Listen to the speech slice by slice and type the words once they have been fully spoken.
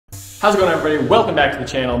How's it going, everybody? Welcome back to the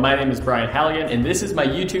channel. My name is Brian Halligan, and this is my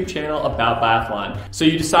YouTube channel about biathlon. So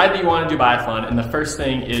you decide that you want to do biathlon, and the first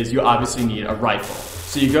thing is you obviously need a rifle.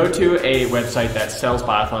 So you go to a website that sells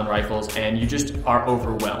biathlon rifles and you just are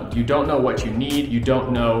overwhelmed. You don't know what you need, you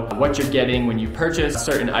don't know what you're getting when you purchase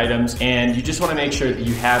certain items, and you just want to make sure that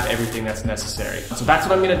you have everything that's necessary. So that's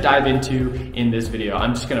what I'm going to dive into in this video.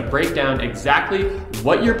 I'm just going to break down exactly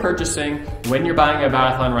what you're purchasing when you're buying a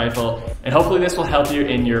biathlon rifle, and hopefully this will help you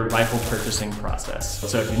in your rifle purchasing process.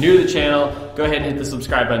 So if you're new to the channel, go ahead and hit the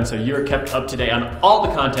subscribe button so you're kept up to date on all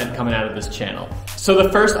the content coming out of this channel. So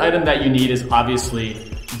the first item that you need is obviously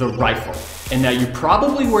the rifle. And now you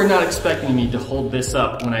probably were not expecting me to hold this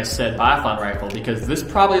up when I said biathlon rifle, because this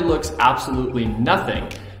probably looks absolutely nothing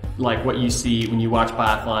like what you see when you watch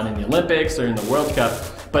biathlon in the Olympics or in the World Cup,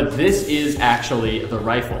 but this is actually the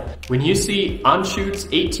rifle. When you see Anschutz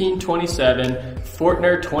 1827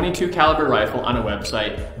 Fortner 22 caliber rifle on a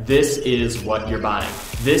website, this is what you're buying.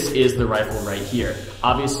 This is the rifle right here.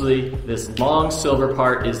 Obviously, this long silver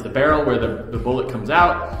part is the barrel where the bullet comes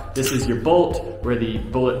out. This is your bolt where the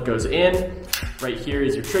bullet goes in. Right here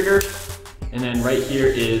is your trigger. And then right here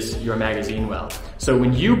is your magazine well. So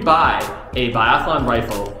when you buy a biathlon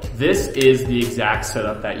rifle, this is the exact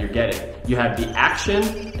setup that you're getting. You have the action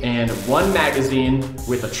and one magazine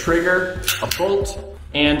with a trigger, a bolt,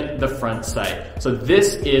 and the front sight. So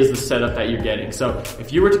this is the setup that you're getting. So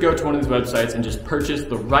if you were to go to one of these websites and just purchase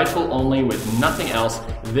the rifle only with nothing else,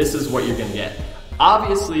 this is what you're gonna get.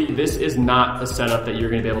 Obviously, this is not a setup that you're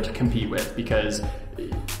gonna be able to compete with, because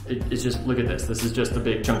it's just, look at this. This is just a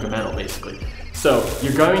big chunk of metal, basically. So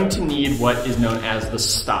you're going to need what is known as the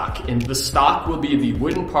stock. And the stock will be the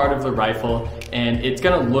wooden part of the rifle, and it's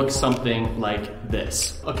gonna look something like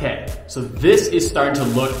this. Okay, so this is starting to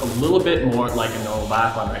look a little bit more like a normal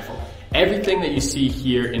biathlon rifle. Everything that you see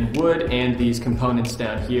here in wood and these components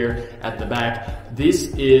down here at the back, this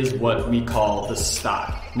is what we call the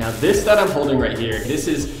stock. Now this that I'm holding right here, this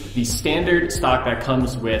is the standard stock that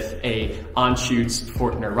comes with a Anschutz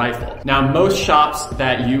Fortner rifle. Now most shops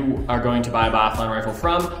that you are going to buy a biathlon rifle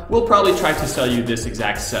from will probably try to sell you this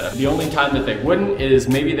exact setup. The only time that they wouldn't is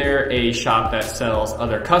maybe they're a shop that sells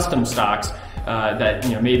other custom stocks that,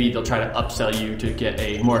 you know, maybe they'll try to upsell you to get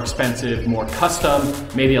a more expensive, more custom,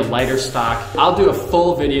 maybe a lighter stock. I'll do a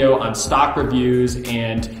full video on stock reviews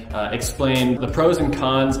and explain the pros and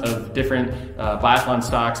cons of different biathlon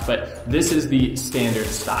stocks, but this is the standard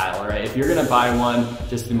style, all right? If you're gonna buy one,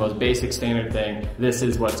 just the most basic standard thing, this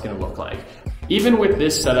is what it's gonna look like. Even with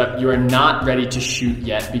this setup, you are not ready to shoot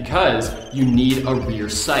yet because you need a rear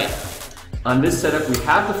sight. On this setup, we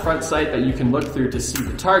have the front sight that you can look through to see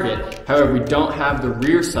the target. However, we don't have the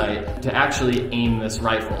rear sight to actually aim this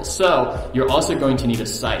rifle. So you're also going to need a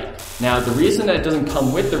sight. Now, the reason that it doesn't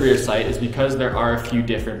come with the rear sight is because there are a few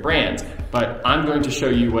different brands, but I'm going to show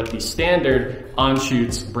you what the standard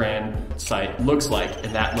Anschutz brand sight looks like,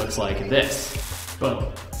 and that looks like this. Boom.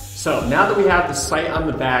 So now that we have the sight on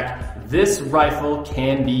the back, this rifle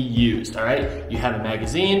can be used, all right? You have a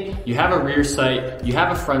magazine, you have a rear sight, you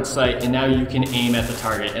have a front sight, and now you can aim at the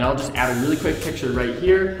target. And I'll just add a really quick picture right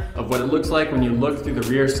here of what it looks like when you look through the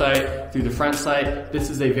rear sight, through the front sight. This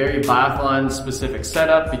is a very biathlon specific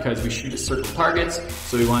setup because we shoot at circle targets,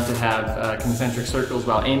 so we want to have concentric circles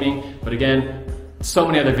while aiming. But again, so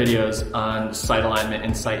many other videos on sight alignment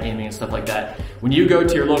and sight aiming and stuff like that. When you go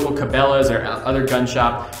to your local Cabela's or other gun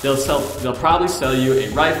shop, they'll probably sell you a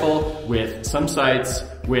rifle with some sights,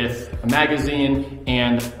 with a magazine,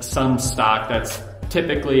 and some stock that's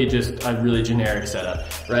typically just a really generic setup,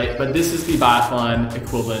 right? But this is the biathlon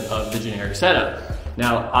equivalent of the generic setup.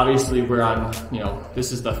 Now, obviously we're on,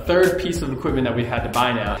 this is the third piece of equipment that we've had to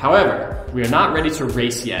buy now. However, we are not ready to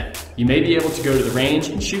race yet. You may be able to go to the range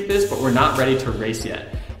and shoot this, but we're not ready to race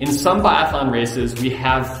yet. In some biathlon races, we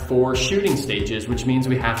have 4 shooting stages, which means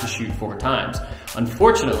we have to shoot 4 times.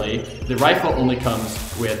 Unfortunately, the rifle only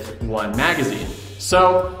comes with 1 magazine.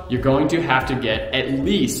 So you're going to have to get at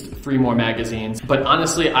least 3 more magazines. But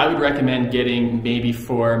honestly, I would recommend getting maybe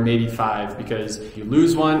 4, maybe 5, because if you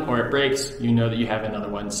lose one or it breaks, you know that you have another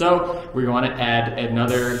one. So we're going to add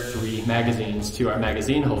another 3 magazines to our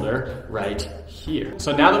magazine holder right here.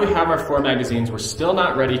 So now that we have our 4 magazines, we're still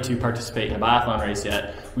not ready to participate in a biathlon race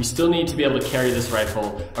yet. We still need to be able to carry this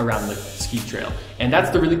rifle around the ski trail. And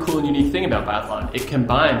that's the really cool and unique thing about biathlon. It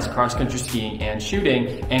combines cross-country skiing and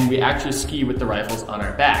shooting, and we actually ski with the rifles on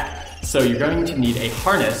our back. So you're going to need a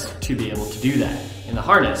harness to be able to do that. And the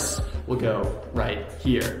harness will go right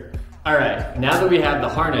here. All right, now that we have the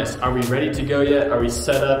harness, are we ready to go yet? Are we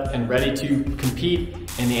set up and ready to compete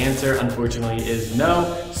And the answer, unfortunately, is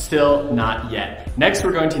no, still not yet. Next,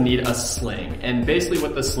 we're going to need a sling. And basically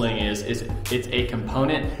what the sling is it's a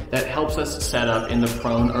component that helps us set up in the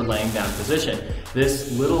prone or laying down position.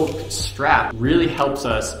 This little strap really helps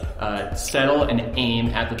us settle and aim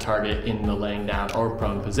at the target in the laying down or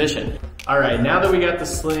prone position. All right, now that we got the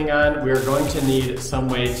sling on, we're going to need some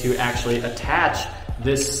way to actually attach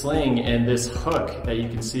this sling and this hook that you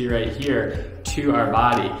can see right here to our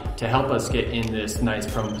body to help us get in this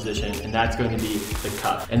nice prone position, and that's going to be the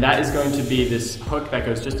cuff. And that is going to be this hook that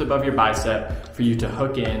goes just above your bicep for you to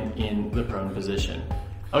hook in the prone position.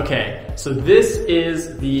 Okay, so this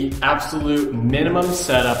is the absolute minimum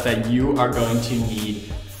setup that you are going to need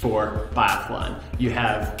for biathlon. You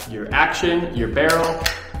have your action, your barrel,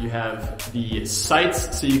 you have the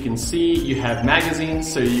sights so you can see, you have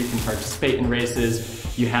magazines so you can participate in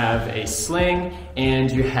races, you have a sling, and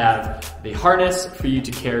you have the harness for you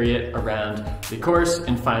to carry it around the course,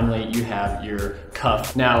 and finally you have your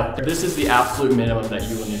cuff. Now, this is the absolute minimum that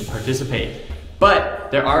you will need to participate. But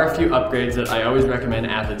there are a few upgrades that I always recommend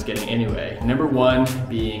athletes getting anyway. Number one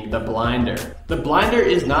being the blinder. The blinder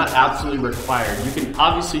is not absolutely required. You can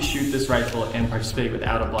obviously shoot this rifle and participate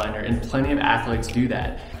without a blinder, and plenty of athletes do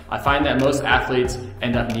that. I find that most athletes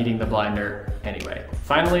end up needing the blinder anyway.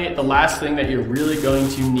 Finally, the last thing that you're really going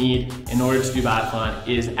to need in order to do biathlon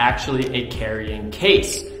is actually a carrying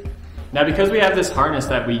case. Now, because we have this harness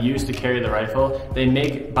that we use to carry the rifle, they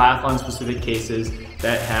make biathlon specific cases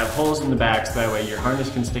that have holes in the back so that way your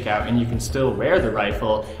harness can stick out and you can still wear the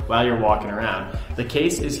rifle while you're walking around. The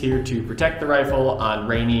case is here to protect the rifle on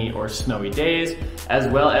rainy or snowy days,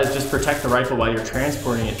 as well as just protect the rifle while you're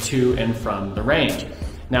transporting it to and from the range.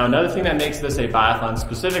 Now, another thing that makes this a biathlon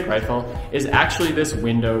specific rifle is actually this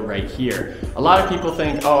window right here. A lot of people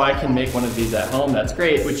think, oh, I can make one of these at home. That's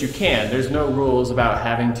great, which you can. There's no rules about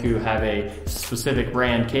having to have a specific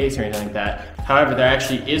brand case or anything like that. However, there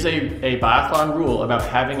actually is a biathlon rule about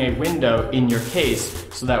having a window in your case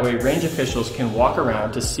so that way range officials can walk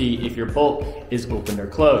around to see if your bolt is open or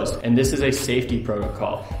closed. And this is a safety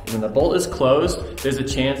protocol. When the bolt is closed, there's a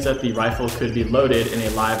chance that the rifle could be loaded and a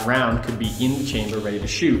live round could be in the chamber ready to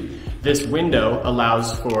shoot. This window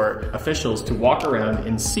allows for officials to walk around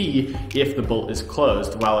and see if the bolt is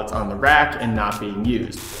closed while it's on the rack and not being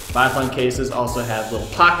used. Biathlon cases also have little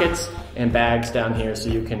pockets and bags down here so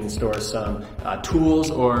you can store some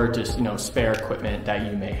tools or just spare equipment that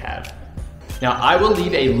you may have. Now, I will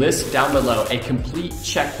leave a list down below, a complete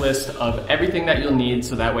checklist of everything that you'll need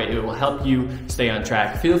so that way it will help you stay on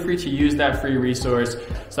track. Feel free to use that free resource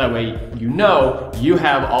so that way you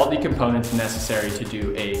have all the components necessary to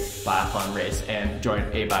do a biathlon race and join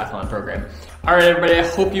a biathlon program. All right, everybody, I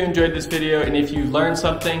hope you enjoyed this video, and if you learned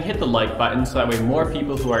something, hit the like button so that way more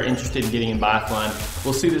people who are interested in getting in biathlon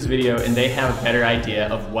will see this video and they have a better idea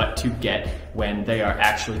of what to get when they are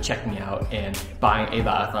actually checking out and buying a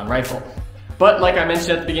biathlon rifle. But like I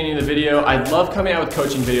mentioned at the beginning of the video, I love coming out with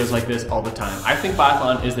coaching videos like this all the time. I think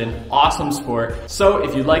biathlon is an awesome sport. So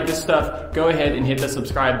if you like this stuff, go ahead and hit the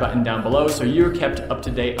subscribe button down below so you're kept up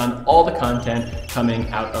to date on all the content coming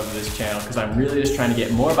out of this channel, because I'm really just trying to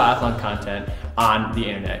get more biathlon content on the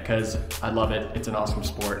internet because I love it. It's an awesome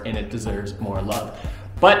sport and it deserves more love.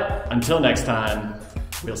 But until next time,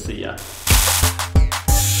 we'll see ya.